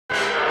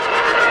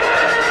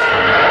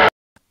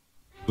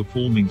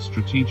performing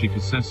strategic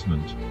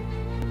assessment,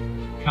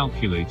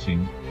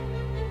 calculating.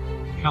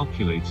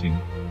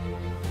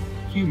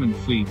 Human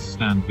fleets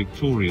stand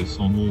victorious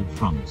on all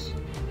fronts.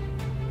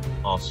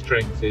 Our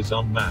strength is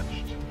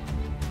unmatched.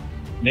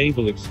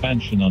 Naval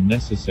expansion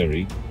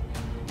unnecessary.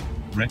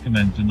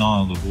 Recommend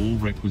denial of all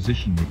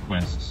requisition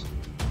requests.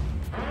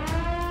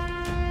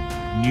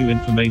 New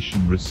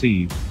information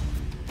received.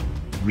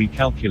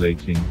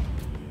 Recalculating.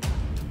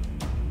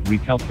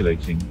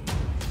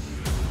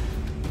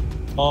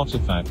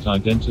 Artifact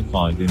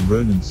identified in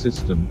Ronin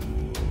system.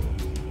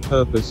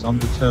 Purpose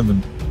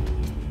undetermined.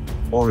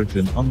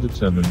 Origin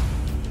undetermined.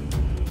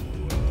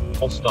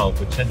 Hostile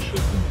potential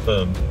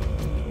confirmed.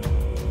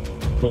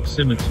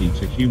 Proximity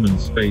to human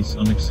space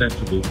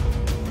unacceptable.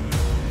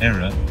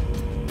 Error.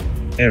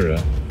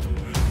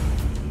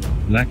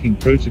 Lacking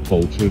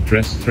protocol to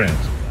address threat.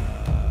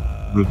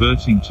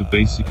 Reverting to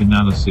basic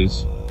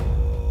analysis.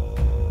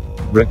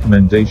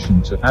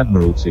 Recommendation to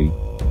Admiralty.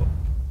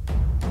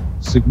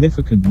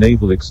 Significant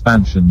naval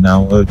expansion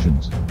now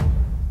urgent.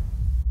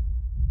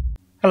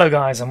 Hello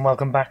guys, and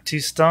welcome back to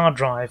Star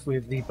Drive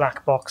with the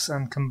BlackBox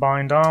and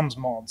Combined Arms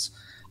mods.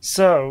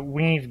 So,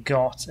 we've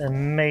got a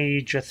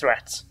major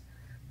threat.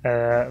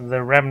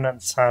 The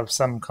Remnants have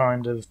some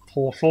kind of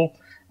portal,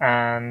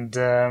 and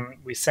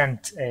we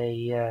sent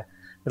a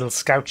little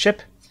scout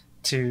ship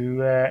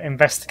to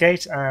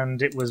investigate,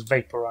 and it was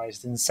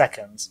vaporized in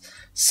seconds.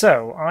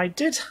 So, I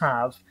did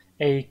have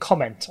a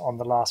comment on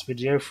the last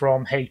video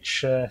from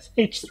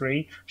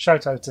H3,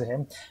 shout out to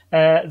him,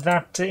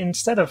 that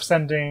instead of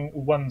sending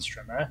one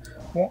strimmer,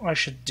 what I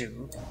should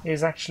do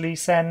is actually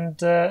send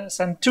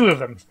two of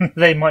them.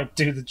 They might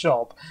do the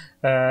job.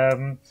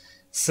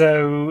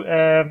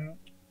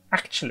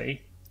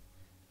 Actually,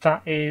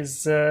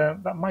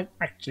 that might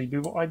actually be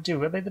what I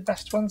do. Are they the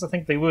best ones? I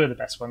think they were the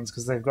best ones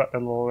because they've got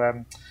little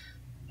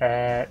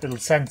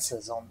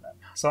sensors on them.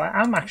 So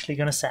I am actually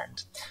going to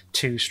send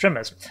two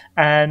strimmers,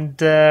 and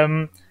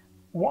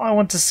what I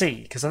want to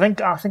see, because I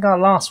think our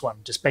last one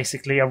just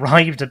basically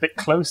arrived a bit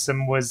close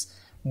and was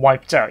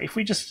wiped out. If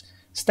we just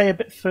stay a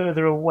bit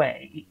further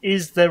away,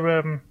 is there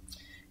a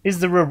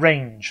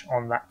range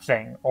on that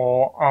thing,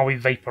 or are we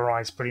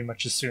vaporized pretty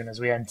much as soon as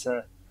we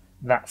enter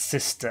that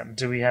system?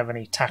 Do we have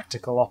any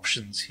tactical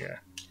options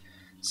here?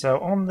 So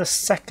on the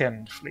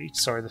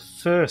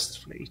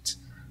first fleet,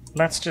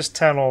 let's just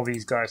tell all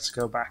these guys to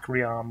go back,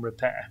 rearm,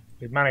 repair.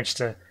 We've managed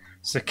to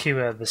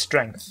secure the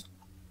strength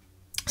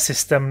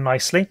system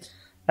nicely.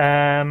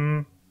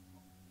 That's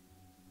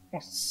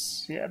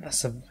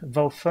a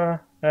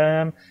Vulfa.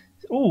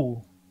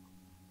 Ooh,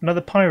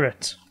 another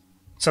pirate.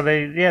 So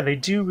they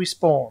do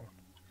respawn.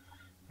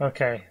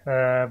 Okay,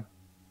 and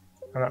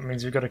that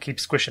means we've got to keep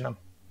squishing them.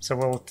 So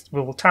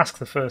we'll task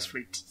the first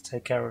fleet to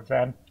take care of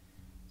them.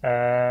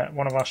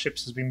 One of our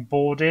ships has been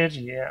boarded.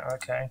 Yeah,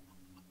 okay.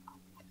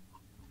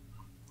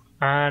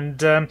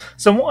 And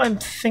so what I'm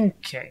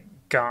thinking,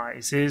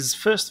 guys, is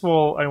first of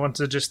all I want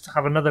to just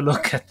have another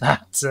look at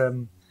that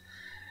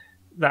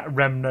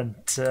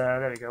remnant.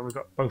 There we go. We've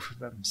got both of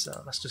them.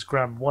 So let's just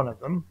grab one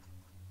of them,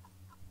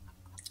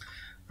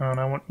 and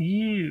I want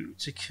you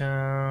to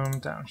come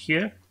down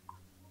here,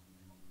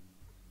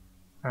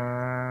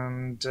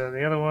 and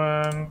the other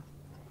one,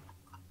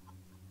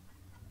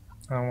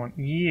 I want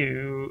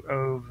you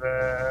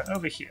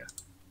over here.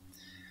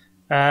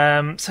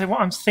 So what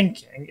I'm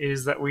thinking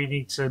is that we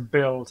need to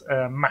build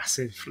a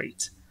massive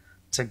fleet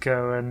to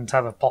go and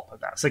have a pop at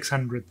that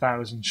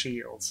 600,000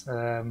 shields.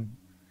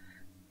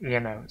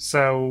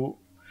 So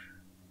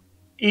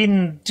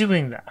in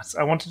doing that,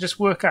 I want to just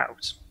work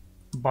out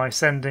by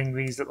sending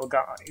these little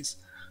guys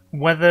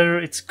whether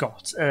it's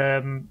got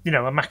a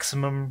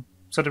maximum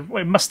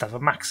it must have a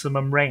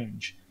maximum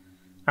range,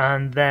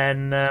 and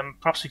then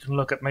perhaps we can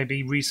look at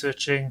maybe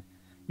researching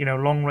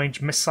long range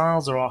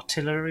missiles or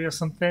artillery or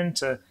something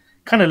to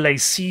kind of lay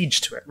siege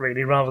to it,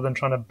 really, rather than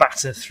trying to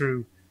batter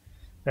through.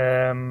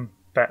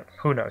 But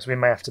who knows? We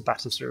may have to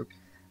batter through.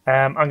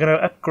 I'm going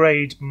to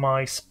upgrade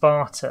my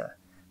Sparta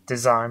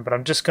design, but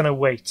I'm just going to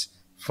wait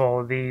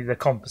for the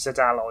composite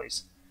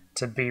alloys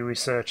to be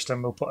researched,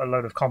 and we'll put a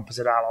load of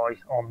composite alloy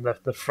on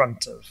the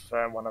front of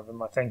one of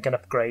them, I think, and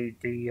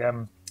upgrade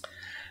the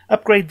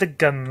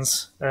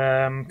guns,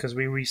 because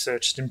we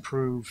researched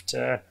improved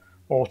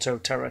auto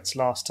turrets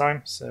last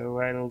time, so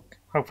it'll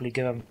hopefully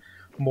give them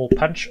more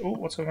punch. Oh,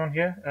 what's going on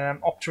here?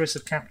 Opterus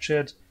have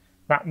captured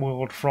that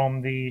world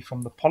from the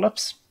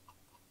polyps.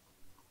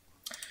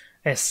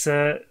 It's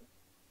nice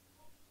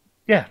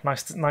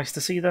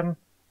to see them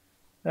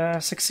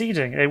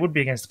succeeding. It would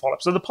be against the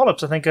polyps. So the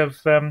polyps, I think,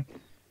 have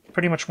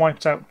pretty much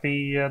wiped out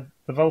the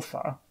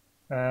Vulfa.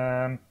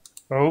 As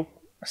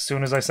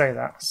soon as I say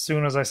that,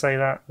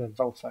 the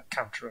Vulfa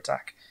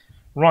counterattack.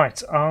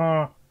 Right,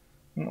 our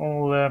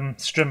all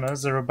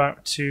strimmers are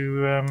about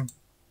to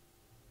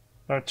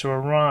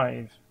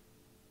arrive.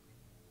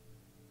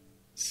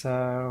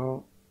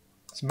 So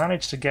let's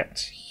manage to get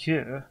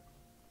here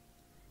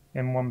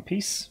in one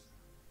piece,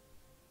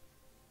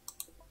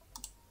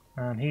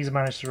 and he's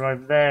managed to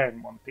arrive there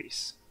in one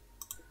piece.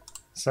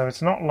 So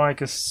it's not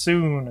like as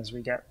soon as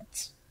we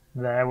get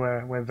there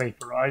we're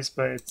vaporized,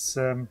 but it's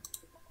we're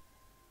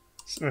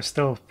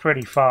still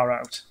pretty far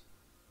out.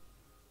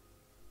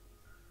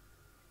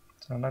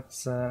 So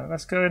let's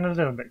go in a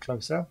little bit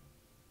closer.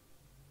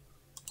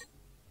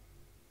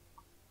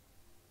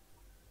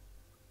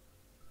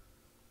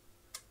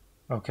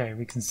 Okay,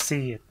 we can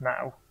see it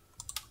now.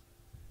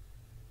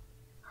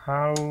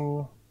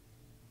 How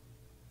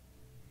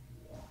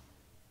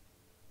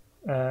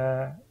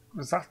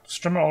was that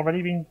strimmer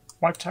already been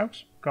wiped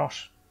out?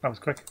 Gosh, that was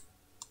quick.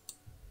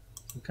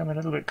 We'll come a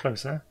little bit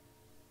closer.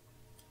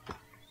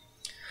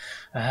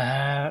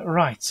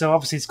 Right, so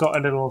obviously it's got a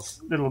little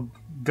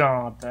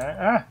guard there.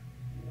 Ah,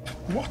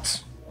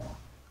 what?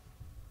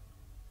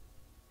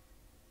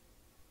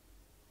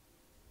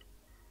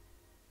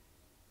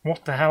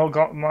 What the hell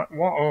got my...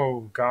 What?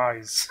 Oh,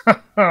 guys.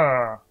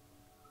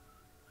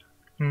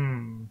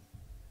 Hmm.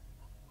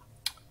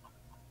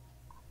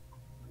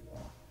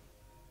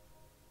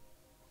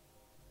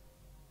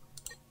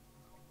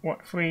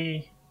 What if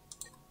we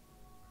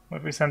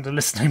send a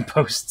listening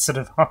post sort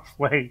of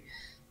halfway?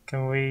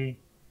 Can we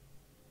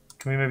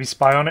maybe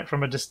spy on it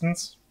from a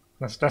distance?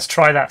 Let's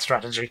try that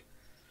strategy.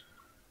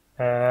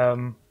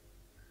 Do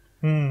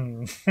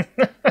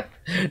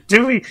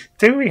we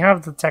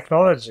have the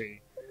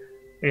technology,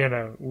 you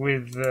know,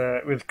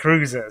 with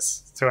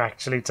cruisers to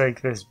actually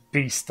take this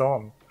beast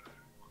on?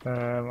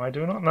 I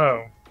do not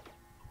know.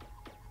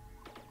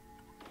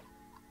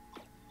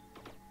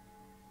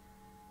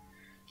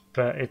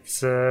 But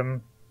it's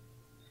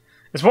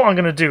what I'm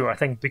going to do, I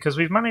think, because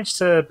we've managed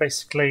to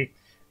basically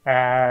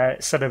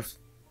sort of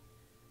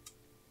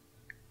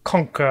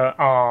conquer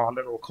our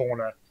little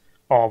corner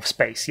of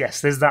space.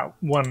 Yes, there's that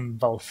one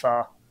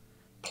Vulfar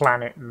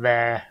planet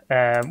there,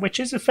 which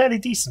is a fairly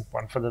decent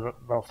one for the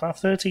Vulfar.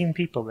 13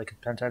 people they could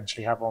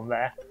potentially have on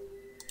there.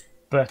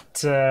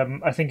 But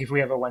I think if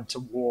we ever went to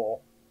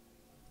war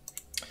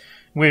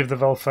with the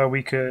Vulfar,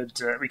 we could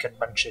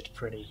munch it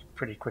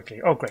pretty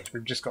quickly. Oh, great!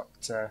 We've just got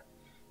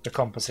the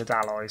composite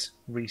alloys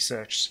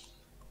researched.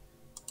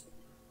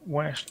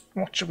 What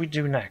should we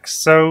do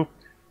next? So,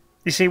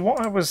 you see,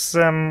 what I was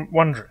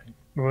wondering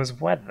was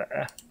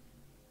whether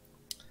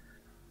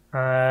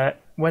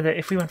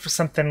if we went for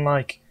something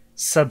like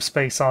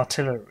subspace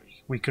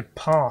artillery, we could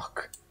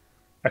park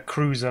a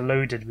cruiser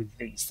loaded with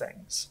these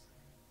things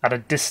at a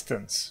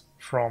distance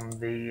from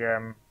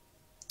the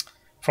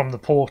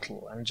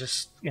portal and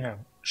just, you know,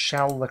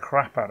 shell the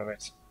crap out of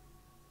it.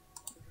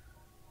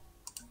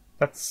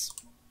 Let's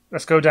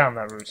go down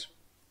that route,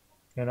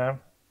 you know?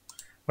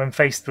 When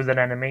faced with an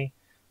enemy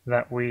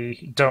that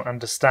we don't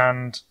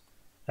understand,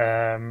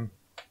 big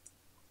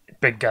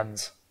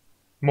guns.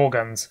 More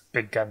guns,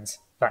 big guns.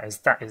 That is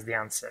the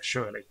answer,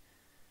 surely.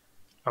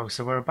 Oh,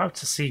 so we're about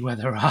to see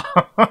whether our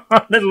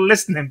little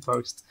listening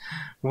post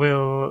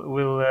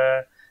will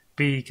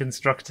be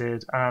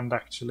constructed and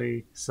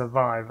actually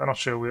survive. I'm not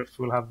sure if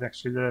we'll have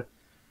the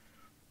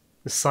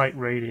sight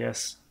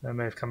radius. They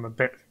may have come a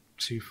bit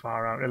too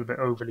far out, a little bit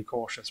overly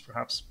cautious,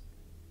 perhaps.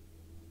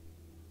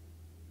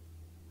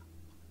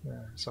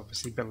 Yeah, it's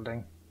obviously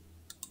building.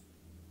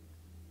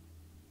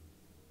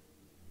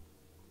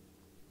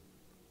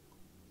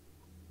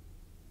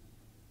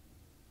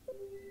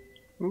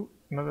 Ooh,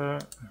 another.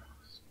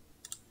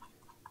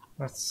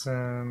 Let's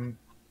go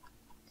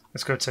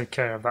take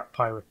care of that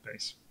pirate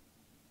base.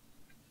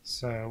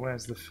 So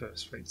where's the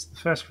first fleet? The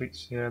first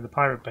fleet, yeah, the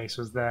pirate base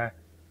was there.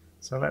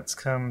 So let's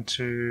come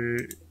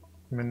to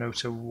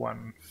Minota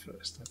 1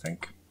 first, I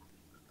think.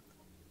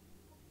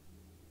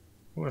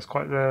 Oh, it's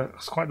quite the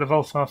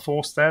Vulfar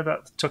force there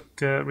that took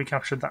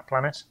recaptured that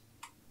planet.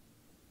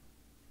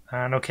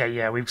 And okay,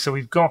 yeah, we've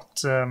got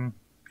sort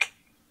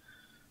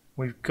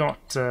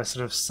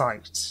of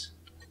sight.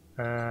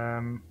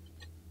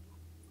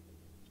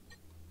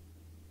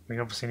 We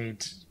obviously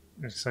need,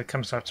 so it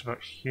comes out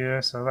about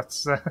here. So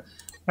let's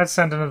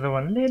send another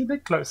one a little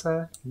bit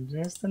closer,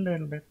 just a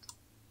little bit.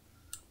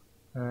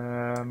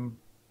 So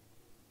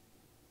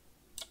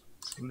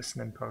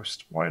listening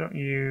post. Why don't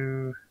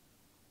you?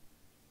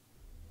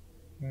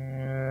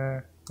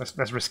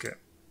 Let's risk it.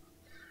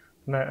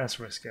 Let's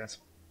risk it.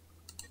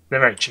 They're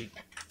very cheap,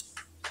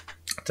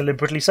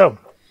 deliberately so.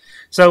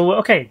 So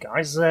okay,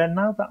 guys.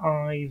 Now that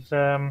I've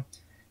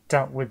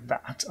dealt with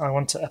that, I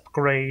want to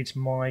upgrade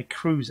my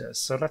cruisers.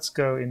 So let's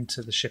go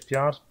into the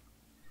shipyard,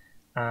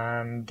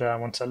 and I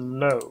want to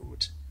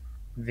load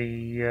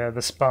the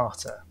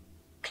Sparta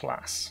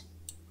class.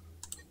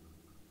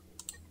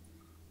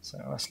 So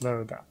let's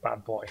load that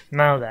bad boy.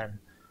 Now then,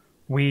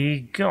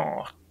 we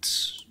got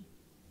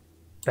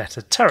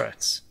better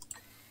turrets.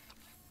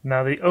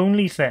 Now the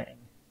only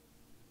thing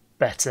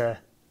better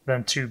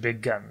than 2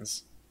 big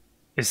guns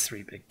is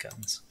 3 big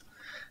guns.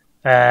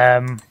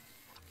 And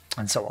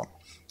so on.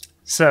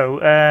 So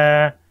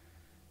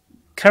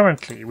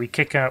currently we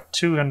kick out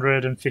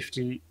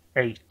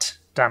 258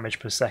 damage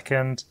per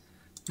second.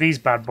 These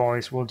bad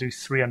boys will do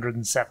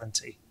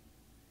 370.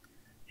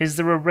 Is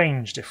there a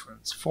range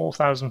difference?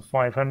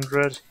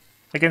 4,500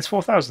 against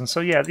 4,000.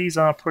 So yeah, these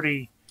are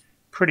pretty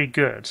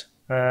good.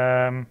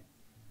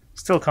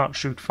 Still can't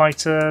shoot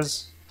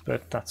fighters,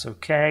 but that's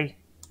okay.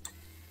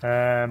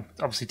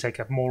 Obviously take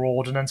up more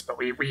ordnance, but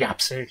we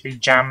absolutely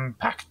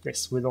jam-packed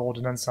this with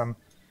ordnance. I'm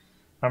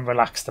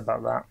relaxed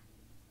about that.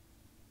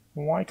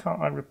 Why can't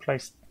I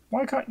replace...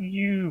 Why can't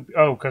you...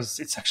 Oh, because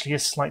it's actually a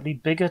slightly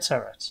bigger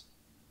turret.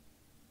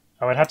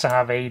 Oh, I'd have to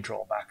have a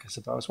drawback, I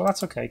suppose. Well,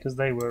 that's okay, because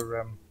they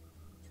were...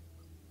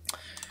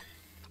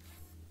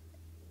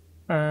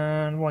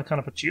 And why can't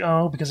I put you...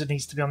 Oh, because it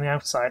needs to be on the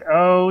outside.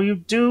 Oh, you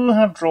do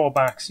have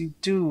drawbacks. You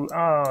do.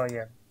 Oh,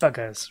 yeah,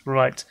 buggers.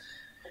 Right.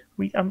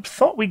 We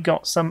thought we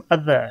got some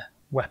other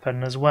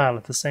weapon as well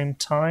at the same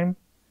time.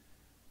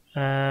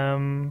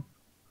 Maybe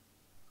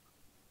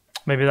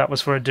that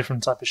was for a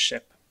different type of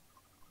ship.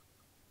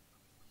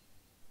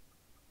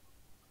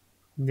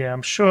 Yeah,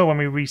 I'm sure when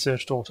we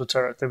researched auto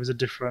turret there was a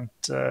different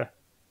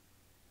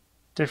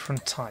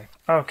type.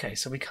 Okay,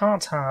 so we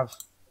can't have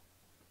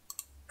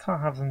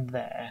them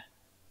there.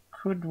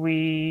 Could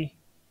we?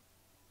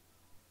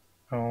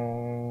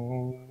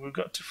 Oh, we've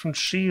got different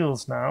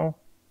shields now.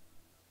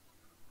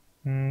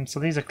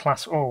 So these are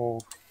class. Oh,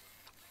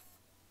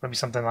 maybe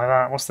something like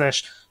that. What's their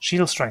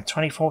shield strength?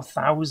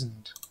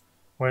 24,000.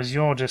 Whereas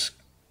you're just.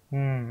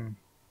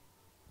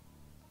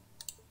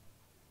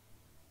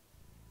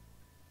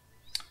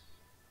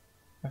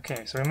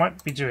 Okay, so we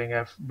might be doing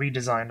a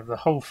redesign of the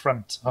whole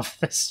front of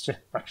this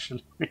ship,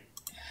 actually.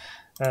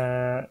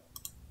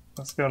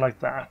 Let's go like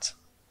that.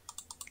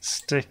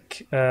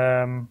 Stick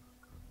those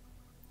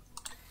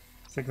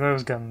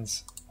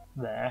guns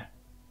there.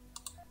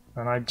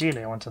 And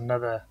ideally I want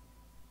another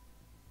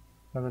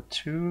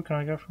two. Can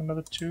I go for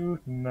another two?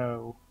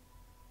 No.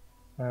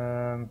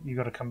 You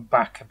got to come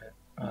back a bit.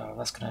 Oh,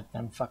 that's going to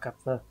then fuck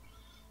up the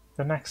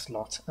next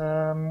lot.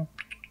 Oh,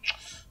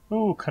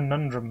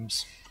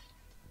 conundrums.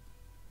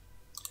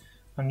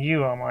 And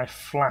you are my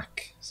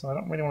flak, so I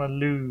don't really want to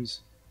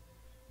lose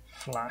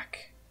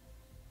flak.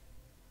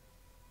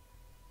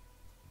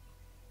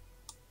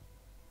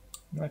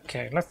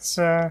 Okay, let's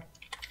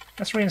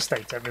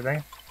reinstate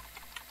everything.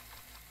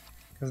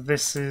 Because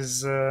this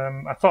is,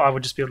 I thought I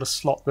would just be able to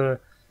slot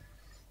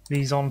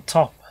these on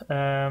top.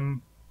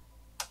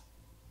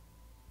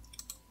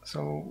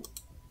 So,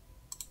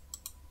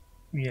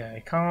 yeah,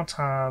 I can't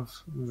have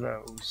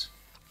those.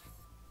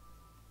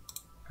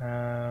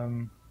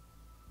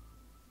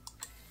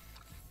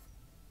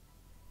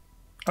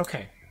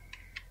 Okay.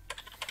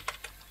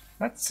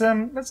 Let's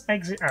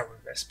exit out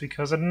of this,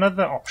 because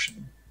another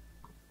option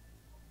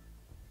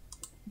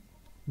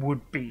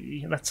would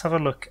be, let's have a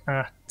look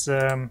at,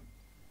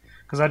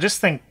 because I just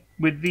think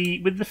with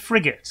the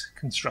frigate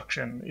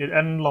construction, it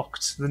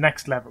unlocked the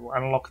next level,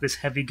 unlocked this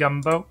heavy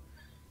gunboat,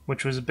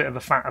 which was a bit of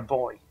a fatter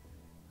boy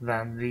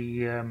than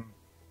the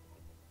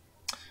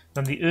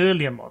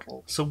earlier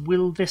model. So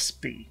will this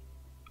be?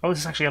 Oh, this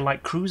is actually a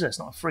light cruiser. It's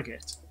not a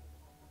frigate.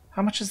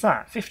 How much is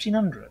that?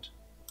 1,500.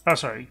 Oh,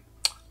 sorry.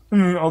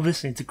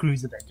 Obviously, it's a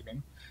cruiser,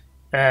 Benjamin.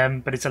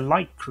 But it's a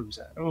light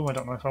cruiser. Oh, I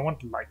don't know if I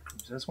want light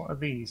cruisers. What are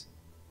these?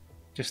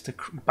 Just a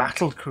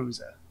battle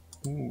cruiser.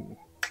 Ooh.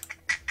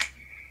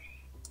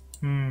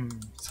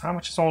 So how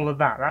much is all of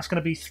that? That's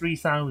going to be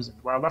 3,000.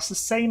 Well, that's the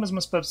same as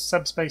my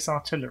subspace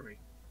artillery.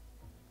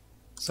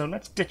 So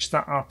let's ditch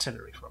that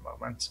artillery for a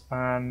moment,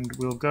 and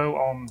we'll go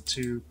on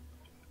to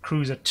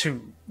Cruiser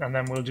 2, and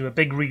then we'll do a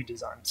big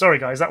redesign. Sorry,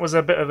 guys, that was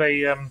a bit of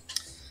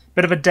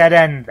a dead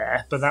end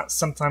there, but that's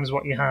sometimes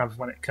what you have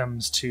when it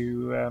comes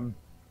to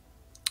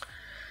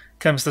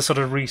sort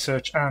of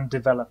research and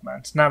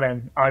development. Now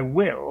then, I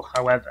will,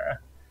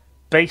 however,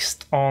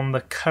 based on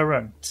the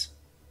current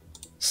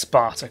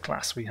Sparta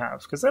class we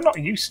have, because they're not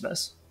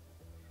useless,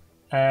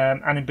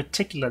 and in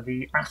particular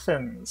the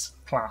Athens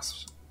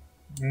class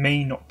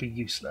may not be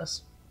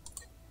useless,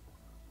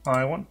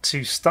 I want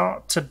to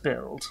start to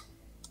build.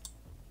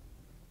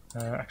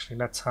 Actually,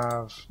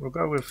 we'll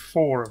go with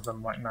 4 of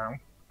them right now.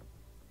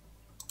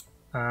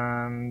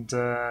 And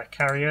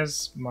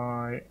carriers,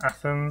 my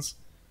Athens,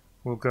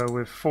 we'll go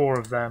with 4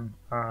 of them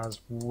as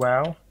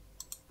well.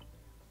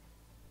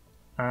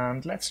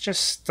 And let's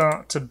just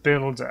start to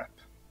build up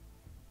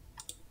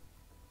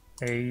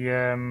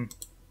a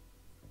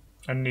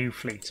new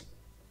fleet.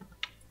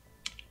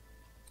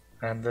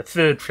 And the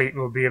 3rd fleet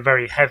will be a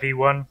very heavy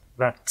one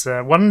that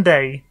one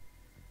day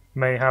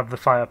may have the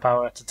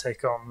firepower to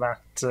take on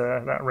that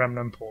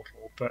remnant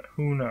portal, but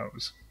who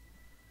knows.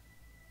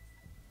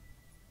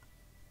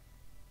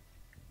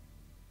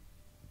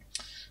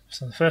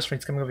 So the first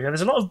fleet's coming over here.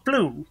 There's a lot of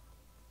blue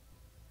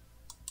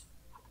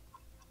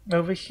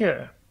over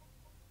here.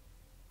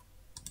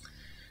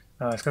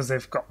 Oh, it's because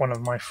they've got one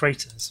of my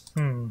freighters.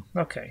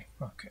 Okay.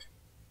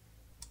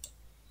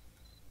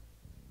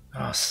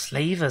 Oh,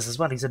 slavers as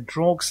well. These are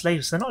Draug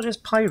slavers. They're not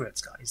just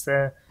pirates, guys.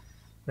 They're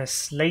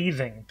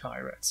slaving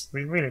pirates.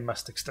 We really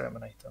must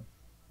exterminate them.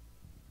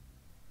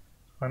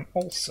 I'm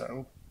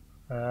also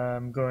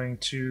going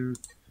to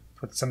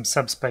put some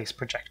subspace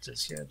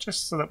projectors here,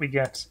 just so that we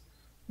get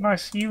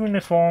nice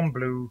uniform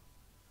blue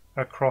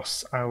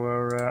across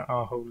our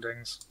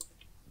holdings.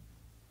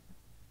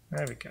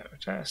 There we go.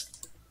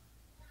 Just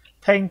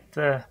paint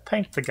the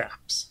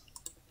gaps.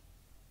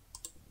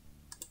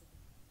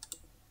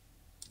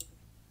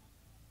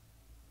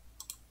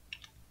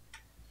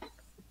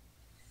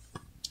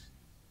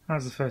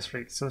 How's the first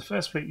fleet? So the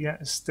first fleet, yeah,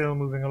 is still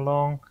moving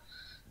along.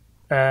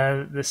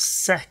 The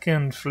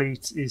second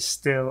fleet is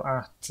still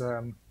at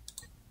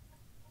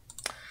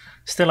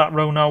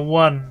Rona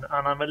 1,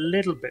 and I'm a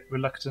little bit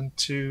reluctant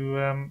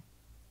to.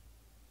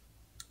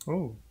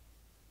 Oh,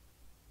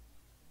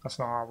 that's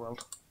not our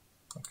world.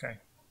 Okay,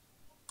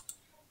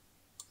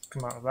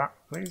 come out of that,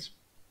 please.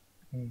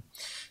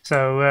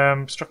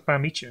 So struck by a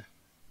meteor.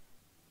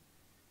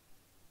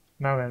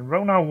 Now then,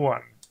 Rona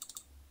 1.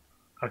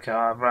 Okay,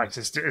 right,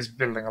 it's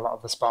building a lot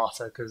of the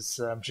Sparta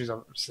because she's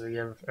obviously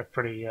a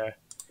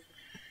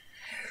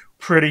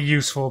pretty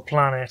useful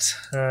planet.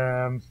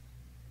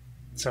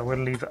 So we'll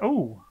leave.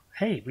 Oh,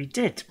 hey, we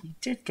did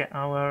get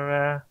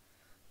our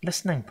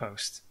listening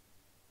post.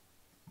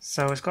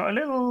 So it's got a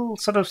little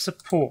sort of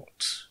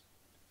support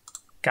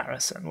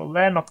garrison. Well,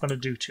 they're not going to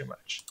do too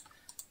much.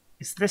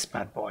 It's this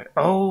bad boy.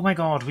 Oh my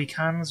god, we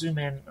can zoom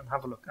in and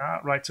have a look.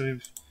 Right, so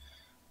we've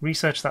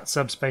researched that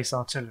subspace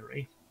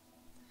artillery.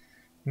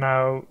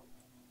 Now,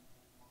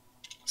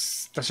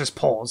 let's just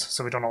pause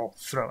so we don't all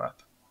throw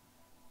up.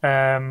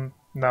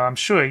 Now, I'm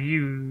sure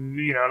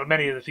you know,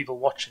 many of the people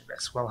watching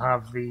this will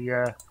have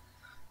the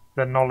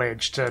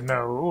knowledge to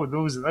know, oh,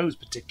 those are those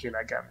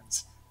particular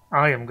guns.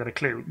 I haven't got a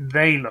clue.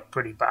 They look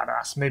pretty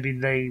badass. Maybe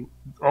they...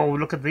 Oh,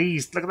 look at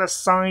these. Look at the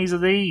size of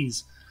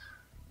these.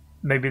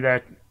 Maybe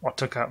they're what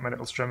took out my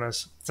little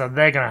streamers. So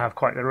they're going to have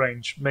quite the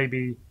range.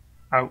 Maybe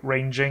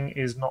outranging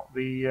is not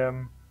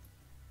the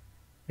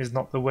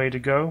way to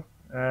go.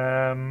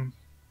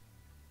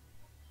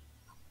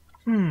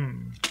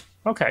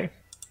 Okay.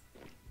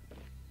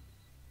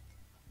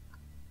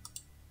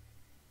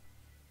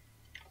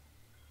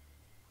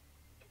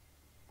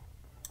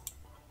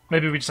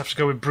 Maybe we just have to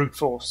go with brute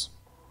force.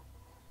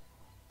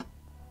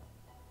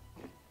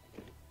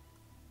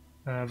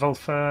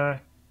 Volfa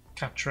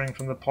capturing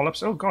from the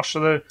polyps. Oh gosh,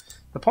 so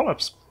the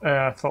polyps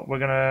I thought we're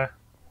gonna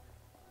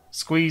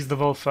squeeze the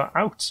Volfa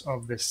out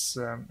of this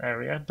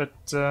area,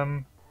 but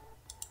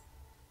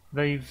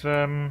they've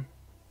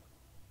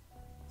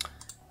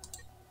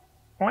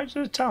why did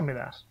it tell me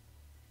that?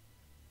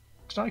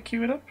 Did I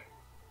queue it up?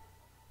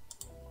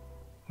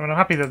 I mean, I'm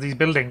happy that these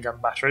building gun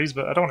batteries,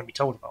 but I don't want to be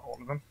told about all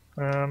of them.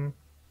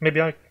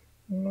 Maybe I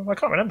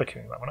can't remember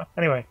queuing that one up.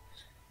 Anyway,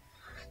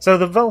 so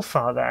the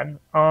Volfa then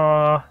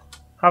are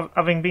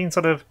having been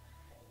sort of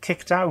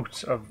kicked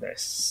out of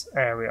this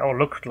area, or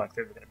looked like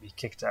they were going to be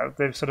kicked out.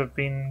 They've sort of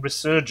been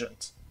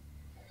resurgent,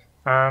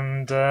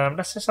 and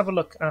let's just have a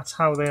look at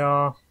how they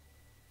are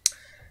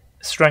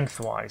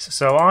strength-wise.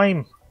 So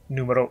I'm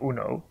numero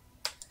uno.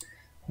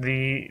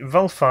 The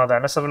Volfa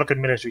then, let's have a look at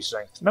military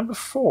strength. Number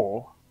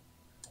 4,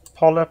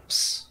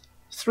 Polyps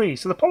 3.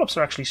 So the Polyps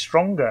are actually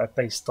stronger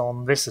based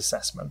on this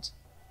assessment.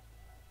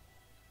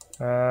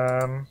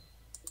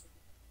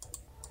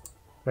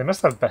 They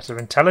must have better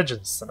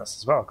intelligence than us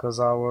as well, because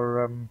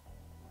our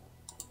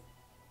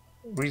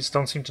we just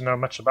don't seem to know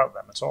much about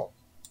them at all.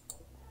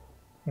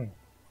 Let's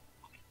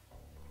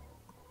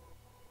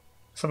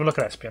have a look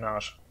at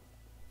espionage.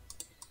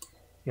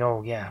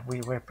 Oh yeah,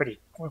 we're pretty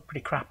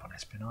crap on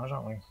espionage,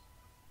 aren't we?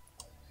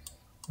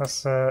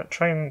 Let's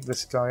train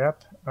this guy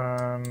up,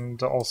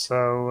 and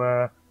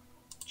also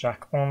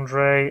Jacques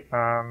Andre,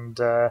 and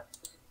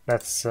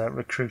let's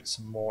recruit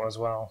some more as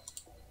well.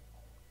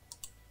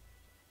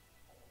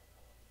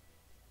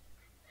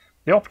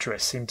 The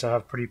Opterists seem to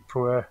have pretty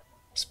poor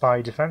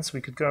spy defense.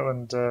 We could go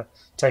and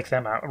take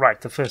them out. Right,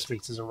 the first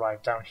fleet has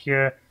arrived down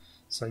here,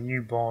 so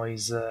you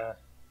boys, yeah,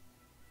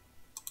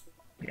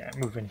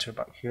 move into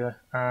about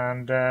here.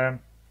 And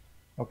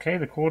okay,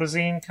 the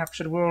Quartazine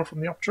captured world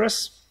from the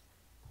Opterists.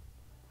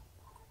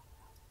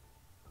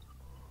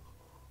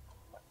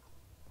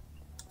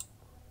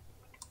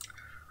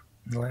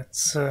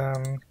 Let's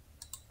yeah,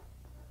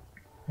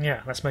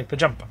 let's make the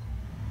jump.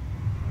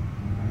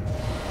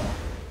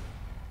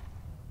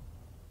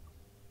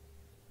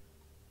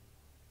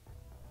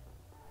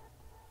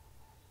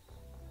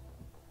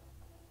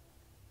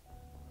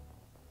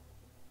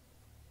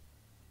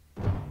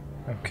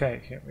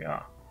 Okay, here we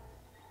are.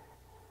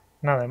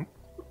 Now then,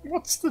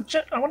 what's the?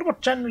 I wonder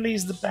what generally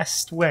is the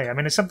best way. I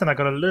mean, it's something I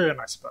got to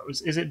learn, I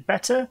suppose. Is it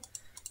better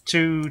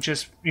to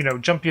just, you know,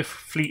 jump your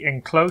fleet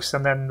in close,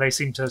 and then they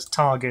seem to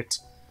target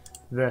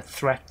the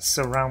threats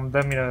around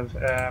them? You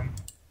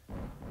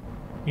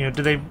know,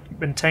 do they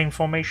maintain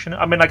formation?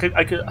 I mean, I could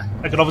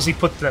obviously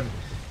put them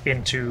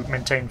into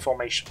maintain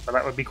formation, but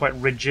that would be quite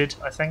rigid,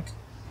 I think.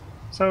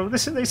 So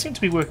they seem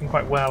to be working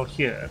quite well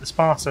here. The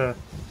Sparta,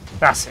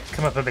 that's it.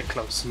 Come up a bit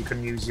close so you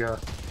can use your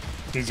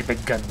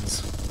big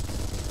guns.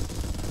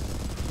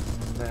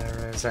 And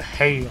there is a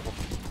hail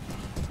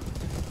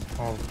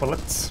of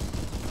bullets.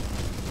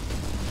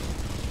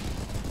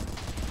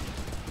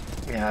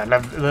 Yeah, I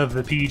love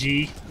the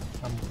PG.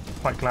 I'm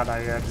quite glad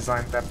I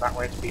designed them that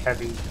way to be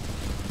heavy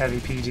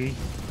PG.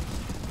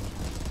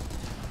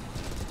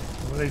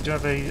 Well, they do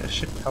have a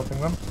ship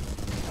helping them.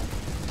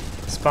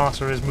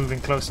 Sparta is moving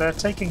closer,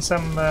 taking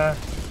some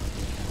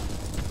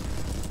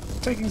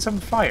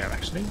fire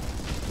actually.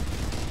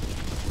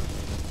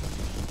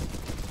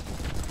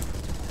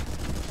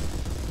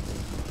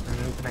 And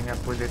opening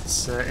with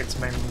its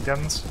main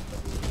guns.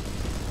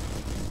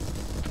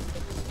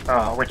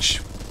 Oh,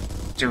 which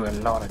do a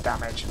lot of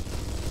damage.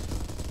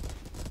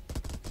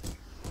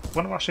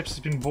 One of our ships has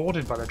been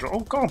boarded by the drone. Oh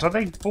god, are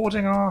they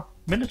boarding our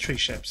military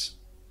ships?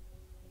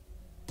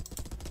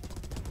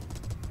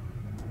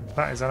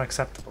 That is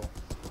unacceptable.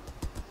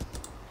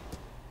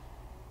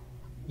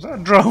 Was that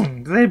a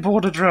drone? Did they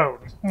board a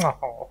drone?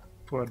 Oh,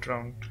 poor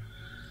drone.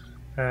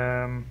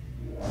 Don't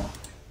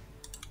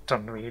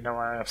really know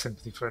why I have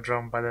sympathy for a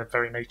drone. By their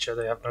very nature,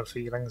 they have no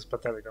feelings,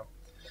 but there we go.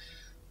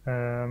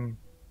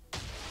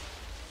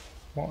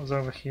 What was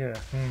over here?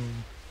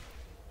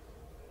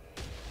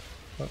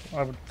 But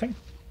I would think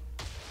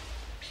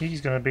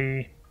he's going to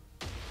be...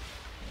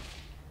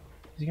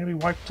 Is he going to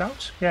be wiped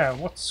out? Yeah,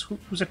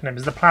 who's it name?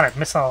 Is the planet?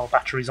 Missile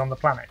batteries on the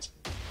planet.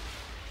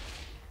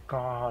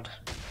 God.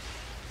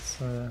 It's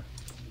a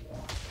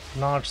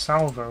large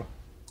salvo.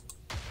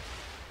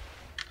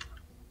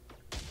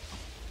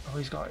 Oh,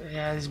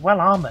 he's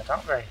well armoured,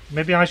 aren't they?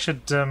 Maybe I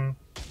should armour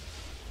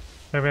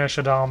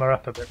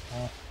up a bit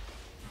more.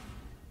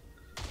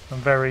 I'm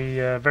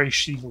very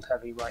shield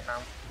heavy right now.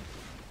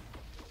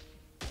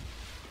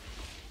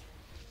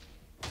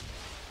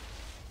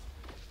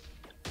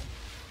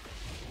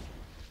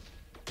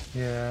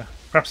 Yeah,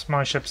 perhaps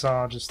my ships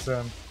are just,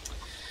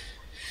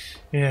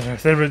 yeah,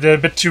 they're a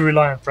bit too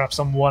reliant perhaps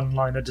on one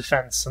line of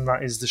defense, and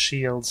that is the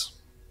shields.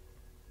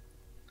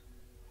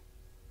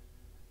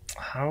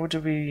 How do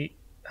we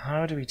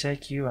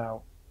take you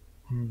out?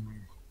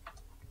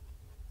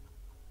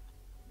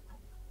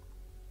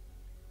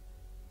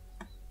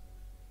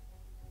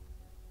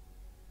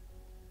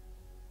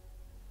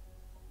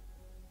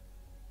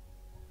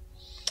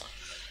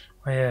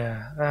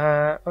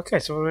 Yeah. Okay,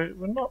 so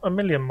we're not a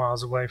million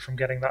miles away from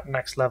getting that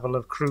next level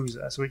of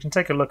cruiser, so we can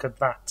take a look at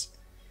that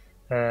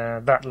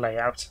that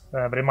layout,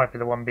 but it might be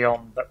the one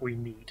beyond that we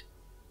need.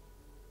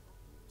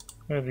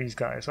 Where are these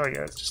guys? Oh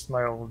yeah, it's just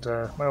my old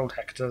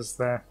Hectors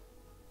there.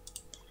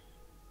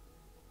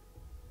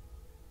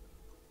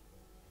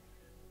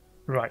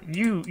 Right,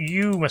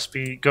 you must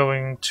be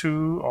going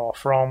to or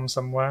from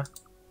somewhere.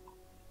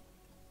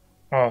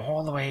 Oh,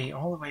 all the way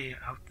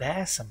out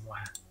there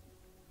somewhere.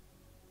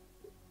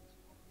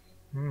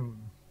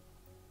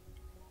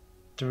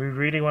 Do we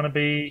really want to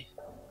be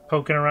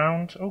poking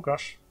around? Oh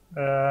gosh.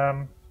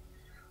 So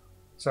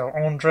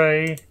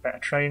Andre, better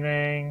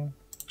training.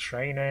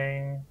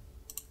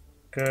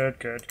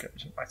 Good.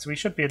 Right, so we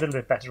should be a little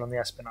bit better on the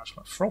espionage.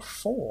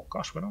 4.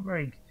 Gosh,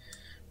 really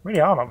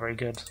are not very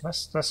good.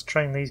 Let's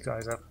train these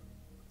guys up.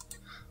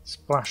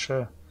 Splash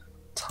a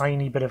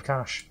tiny bit of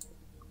cash.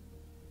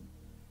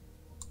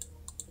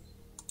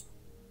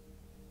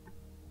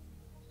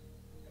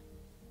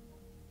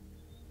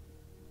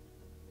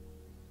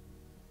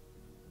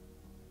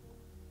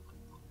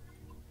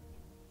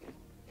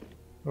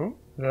 Oh,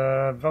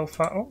 the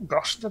Velfa. Oh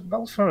gosh, the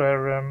Velfa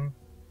are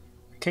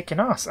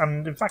kicking ass.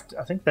 And in fact,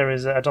 I think there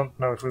is. I don't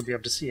know if we'll be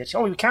able to see it.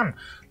 Oh, you can.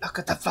 Look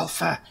at the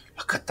Velfa.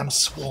 Look at them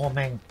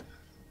swarming.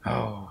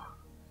 Oh,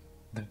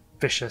 the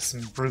vicious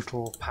and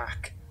brutal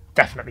pack.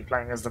 Definitely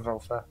playing as the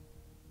Velfa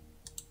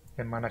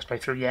in my next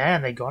playthrough. Yeah,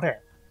 and they got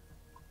it.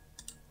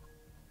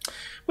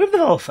 With the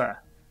Velfa,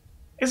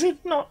 is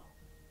it not?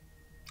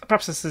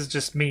 Perhaps this is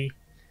just me.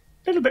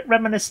 A little bit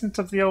reminiscent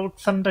of the old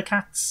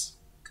Thundercats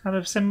kind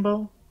of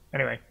symbol.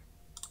 Anyway,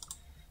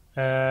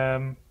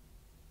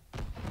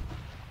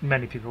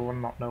 many people will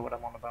not know what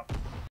I'm on about.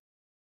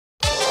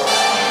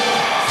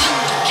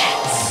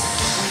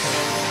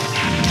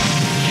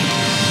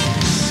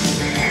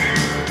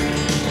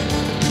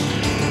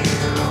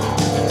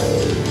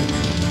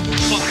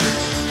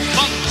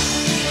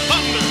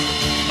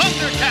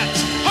 Thundercats!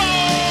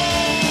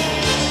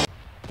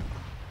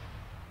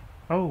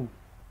 Oh,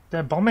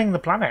 they're bombing the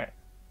planet.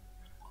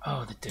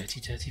 Oh, the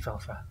dirty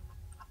Velfa.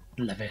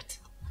 Love it.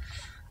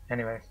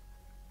 Anyway,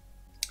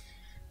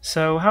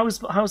 so how's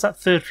that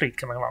third fleet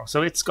coming along?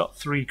 So it's got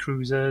 3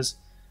 cruisers,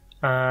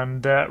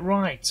 and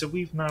right, so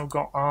we've now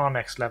got our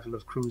next level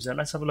of cruiser.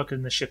 Let's have a look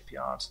in the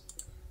shipyard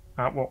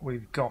at what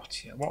we've got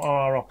here. What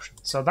are our options?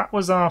 So that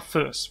was our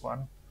first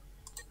one,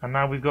 and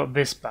now we've got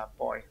this bad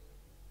boy.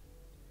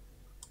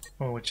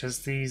 Oh, which has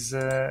these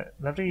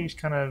lovely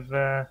kind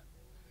of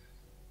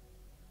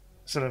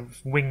sort of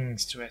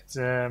wings to it.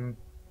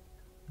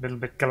 Little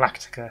bit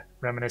Galactica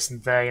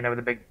reminiscent there, you know, with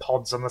the big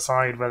pods on the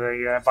side where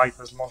the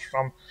Vipers launch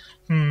from.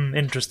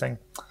 Interesting.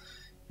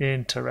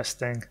 And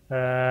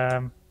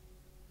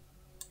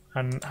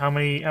how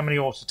many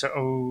auto?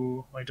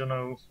 Oh, I don't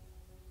know,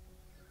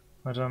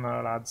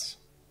 lads.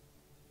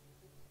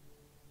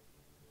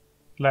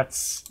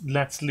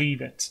 Let's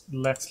leave it.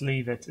 Let's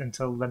leave it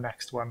until the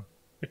next one,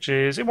 which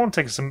is, it won't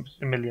take us a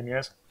million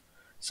years.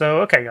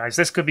 So okay, guys,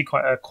 this could be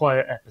quite a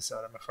quiet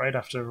episode, I'm afraid,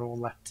 after all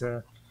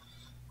that.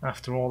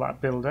 After all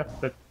that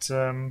build-up, but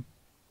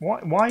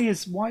why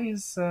is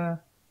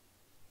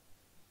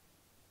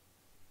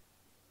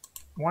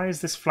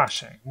this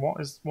flashing?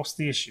 What's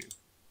the issue? Is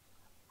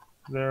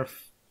there a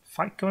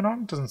fight going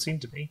on? Doesn't seem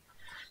to be.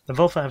 The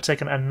Volfa have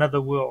taken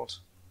another world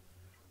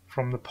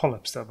from the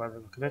polyps, though, by the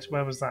look of it.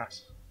 Where was that?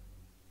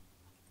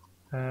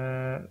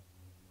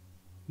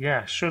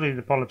 Yeah, surely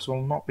the polyps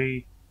will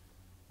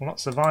not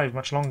survive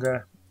much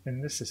longer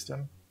in this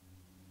system.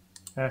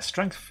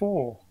 Strength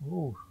 4.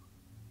 Ooh.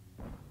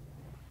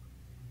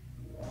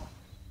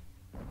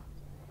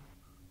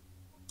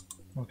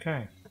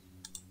 Okay.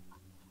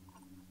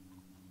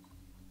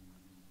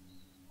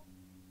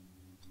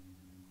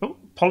 Oh,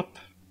 polyp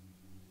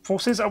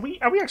forces. Are we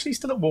actually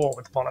still at war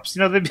with the polyps?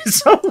 You know, they've been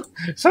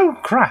so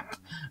crap.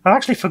 I've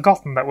actually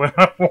forgotten that we're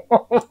at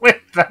war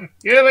with them.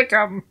 Here they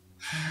come.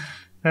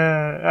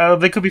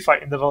 They could be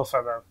fighting the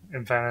Vulfa though.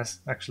 In fairness,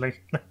 actually,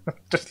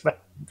 just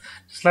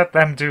let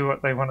them do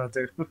what they want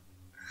to do.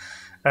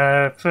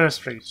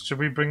 First fleet. Should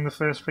we bring the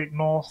first fleet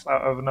north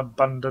out of an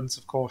abundance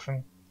of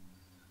caution?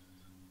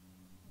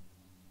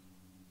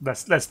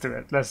 Let's do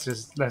it. Let's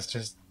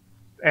just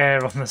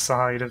err on the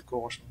side of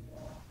caution.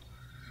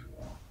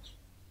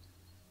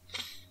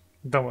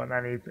 Don't want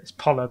any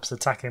polyps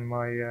attacking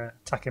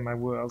my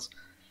worlds.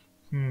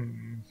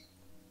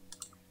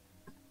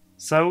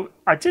 So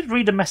I did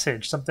read a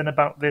message, something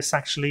about this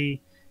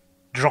actually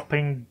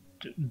dropping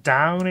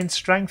down in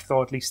strength,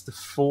 or at least the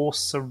force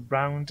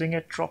surrounding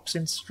it drops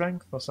in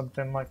strength, or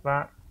something like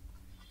that.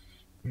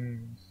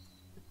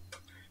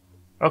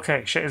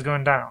 Okay, shit is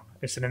going down.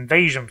 It's an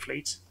invasion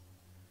fleet.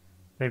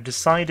 They've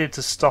decided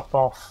to stop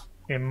off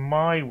in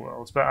my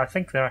world, but I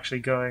think they're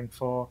actually going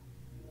for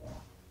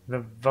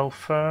the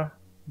Vulfa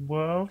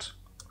world.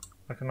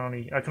 I can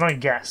only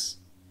guess.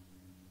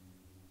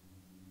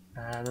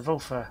 The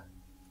Vulfa.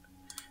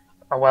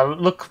 Oh well,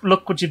 look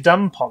what you've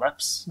done,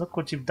 polyps. Look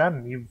what you've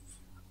done. You've.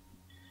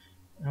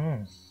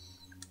 I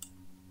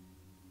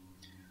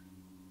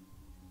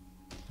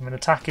mean,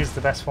 attack is the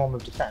best form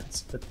of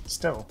defense, but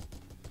still,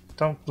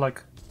 don't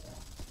like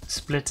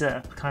split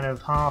up, kind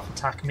of half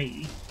attack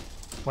me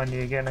when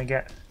you're gonna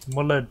get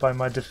mullered by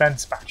my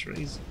defense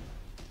batteries.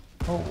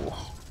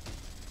 Oh.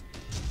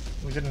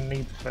 We didn't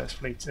need the first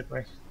fleet, did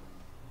we?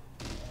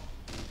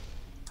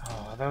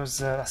 Oh,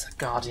 that's a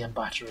Guardian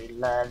battery.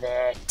 Love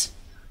it.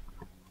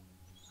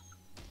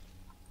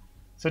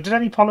 So, did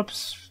any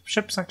polyps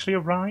ships actually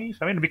arrive?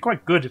 I mean, it'd be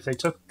quite good if they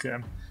took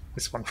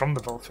this one from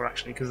the Vulfa,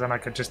 actually, because then I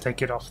could just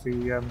take it off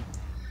the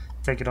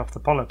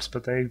polyps.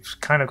 But they've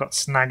kind of got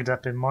snagged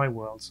up in my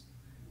worlds,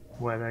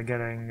 where they're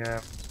getting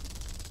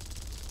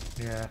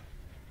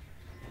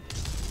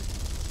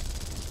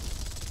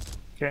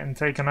getting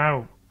taken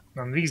out.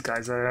 And these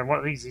guys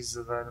are these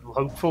are the little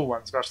hopeful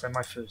ones. Gosh, they're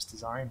my first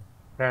design.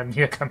 Then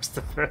here comes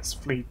the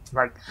first fleet,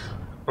 like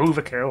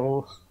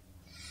overkill.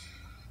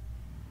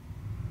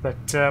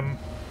 But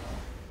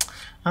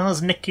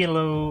as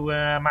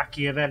Niccolo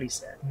Machiavelli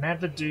said,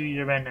 never do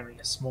your enemy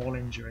a small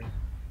injury.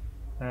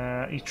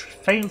 He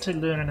failed to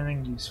learn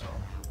anything useful.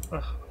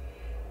 Ugh.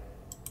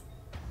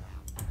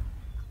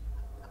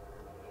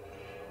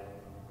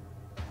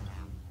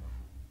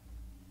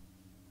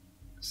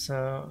 So,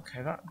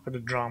 okay, that bit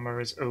of drama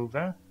is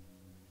over.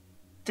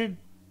 Did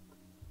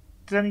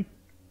any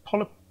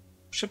polyp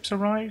ships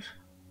arrive?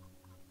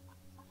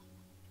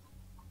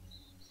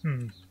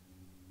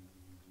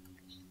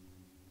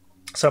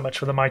 So much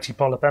for the mighty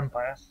Polyp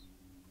Empire.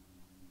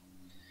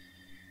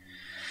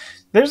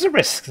 There's a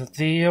risk that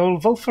the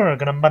old Vulfa are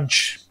going to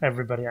munch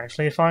everybody,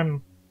 actually, if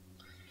I'm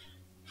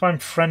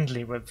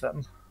friendly with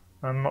them.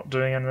 I'm not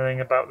doing anything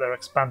about their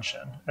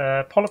expansion.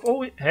 Polyp...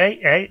 Oh,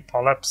 hey,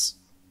 polyps.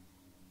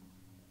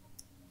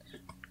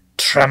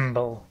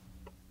 Tremble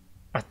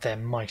at their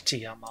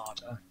mighty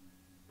armada.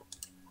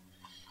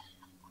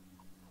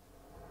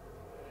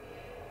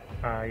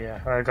 Yeah,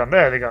 they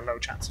got no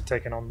chance of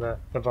taking on the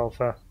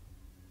Vulfa.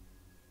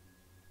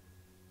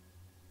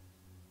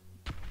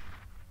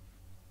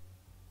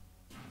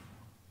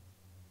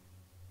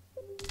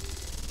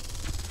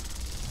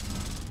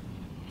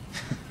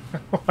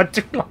 I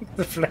do like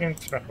the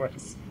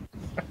flamethrowers.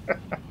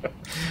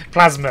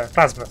 Plasma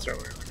thrower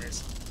it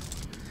is.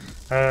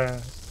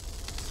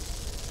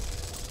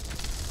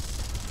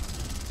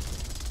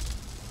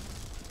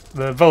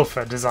 The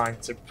Vulfa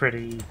designs are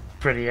pretty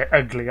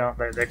ugly, aren't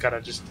they? They're kind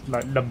of just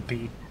like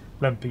lumpy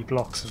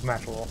blocks of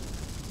metal.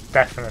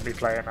 Definitely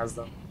playing as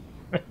them.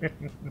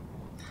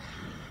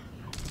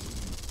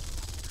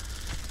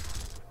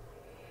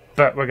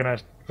 But we're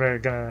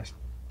gonna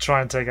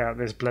try and take out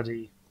this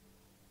bloody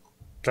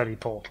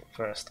portal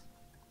first.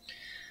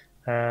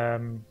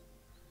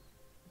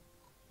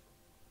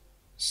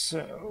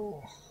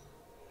 So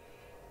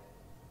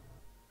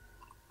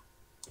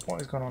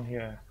what is going on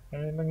here?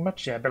 Anything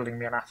much? Yeah, building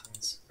me in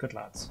Athens. Good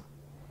lads.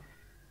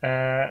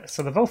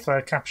 So the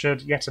Vulfa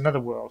captured yet another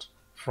world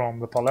from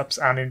the polyps,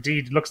 and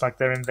indeed looks like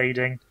they're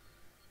invading.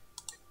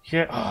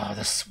 Here,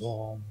 the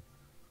swarm,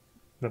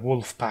 the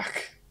wolf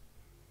pack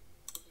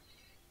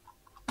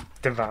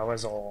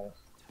devours all.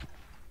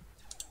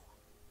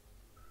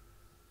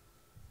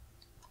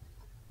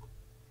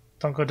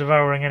 Don't go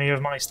devouring any of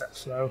my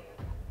stuff, though,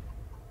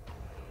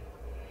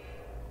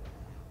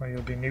 or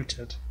you'll be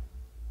muted.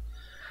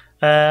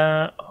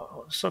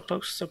 So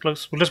close, so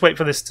close. We'll just wait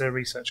for this to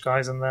research,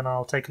 guys, and then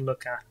I'll take a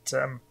look at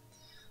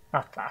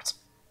that.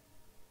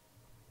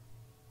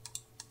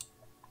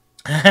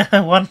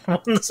 one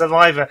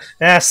survivor.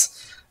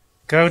 Yes,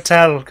 go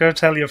tell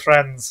your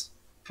friends.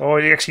 Or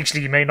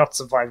actually, you may not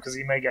survive because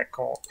you may get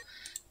caught.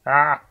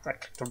 Ah, I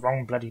clicked the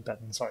wrong bloody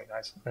button. Sorry,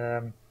 guys.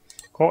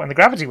 Caught in the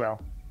gravity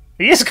well.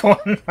 He is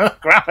caught in the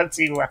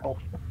gravity well.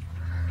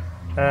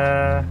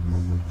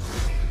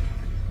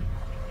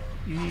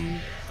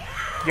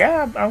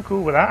 Yeah, I'm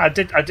cool with that. I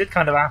did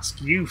kind of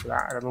ask you for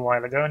that a little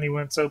while ago, and you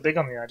weren't so big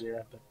on the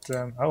idea.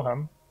 But oh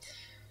hum.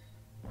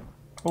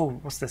 Oh,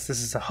 what's this?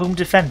 This is a home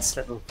defense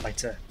little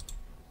fighter.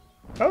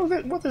 Oh,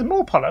 there's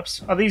more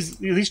polyps. Are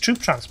these troop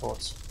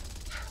transports?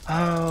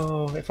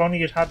 Oh, if only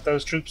you'd had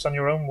those troops on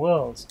your own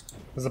worlds.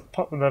 There's the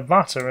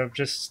Vata of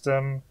just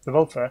the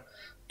Vulva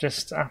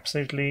just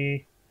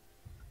absolutely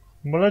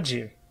mullered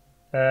you.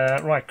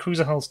 Right,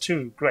 cruiser hulls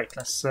 2. Great.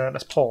 Let's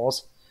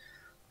pause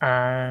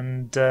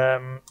and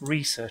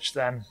research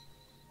then.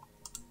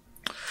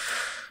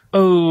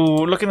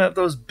 Oh, looking at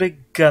those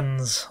big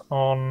guns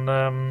on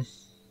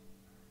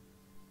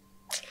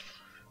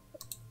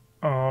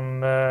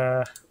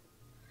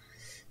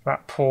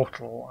that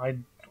portal.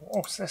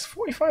 What's this?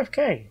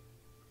 45k.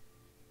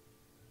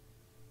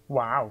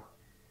 Wow.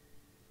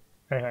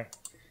 Anyway,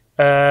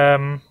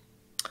 yeah,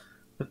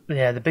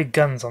 the big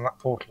guns on that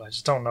portal. I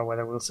just don't know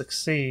whether we'll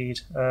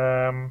succeed.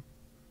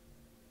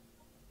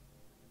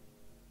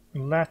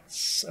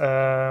 Let's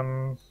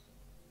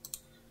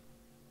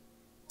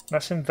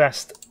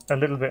invest a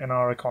little bit in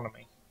our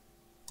economy,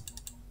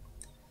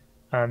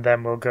 and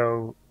then we'll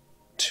go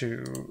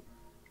to.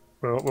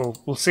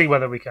 We'll see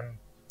whether we can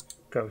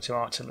go to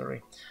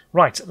artillery.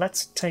 Right,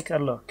 let's take a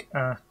look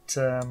at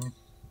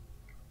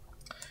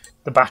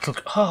the battle.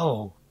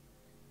 Oh,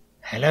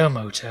 hello,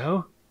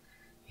 Moto.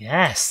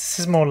 Yes, this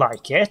is more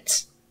like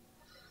it.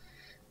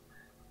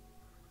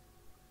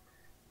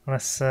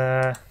 Let's.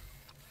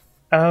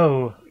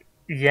 Oh,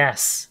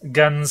 yes,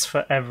 guns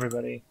for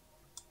everybody.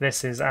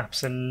 This is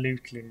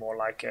absolutely more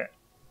like it.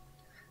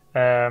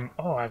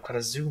 Oh, I've got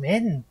to zoom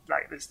in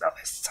like this. Oh,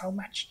 there's so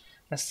much.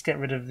 Let's get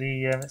rid of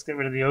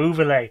the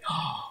overlay.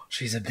 Oh,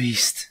 she's a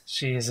beast.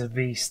 She is a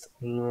beast.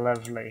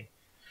 Lovely.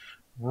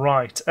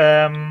 Right.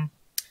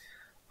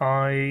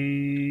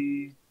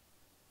 I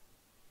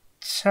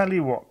tell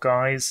you what,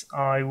 guys.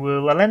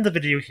 I'll end the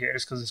video here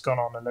just because it's gone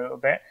on a little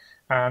bit,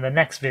 and the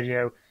next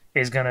video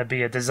is going to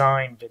be a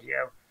design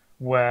video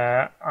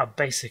where I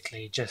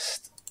basically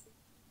just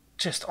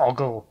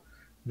ogle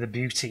the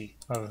beauty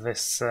of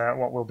this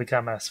what will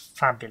become a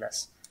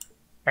fabulous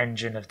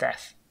engine of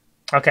death.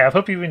 Okay, I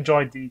hope you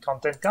enjoyed the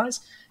content,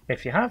 guys.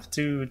 If you have,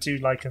 do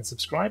like and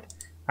subscribe,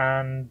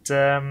 and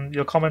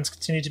your comments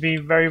continue to be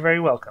very, very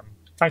welcome.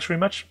 Thanks very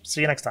much. See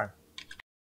you next time.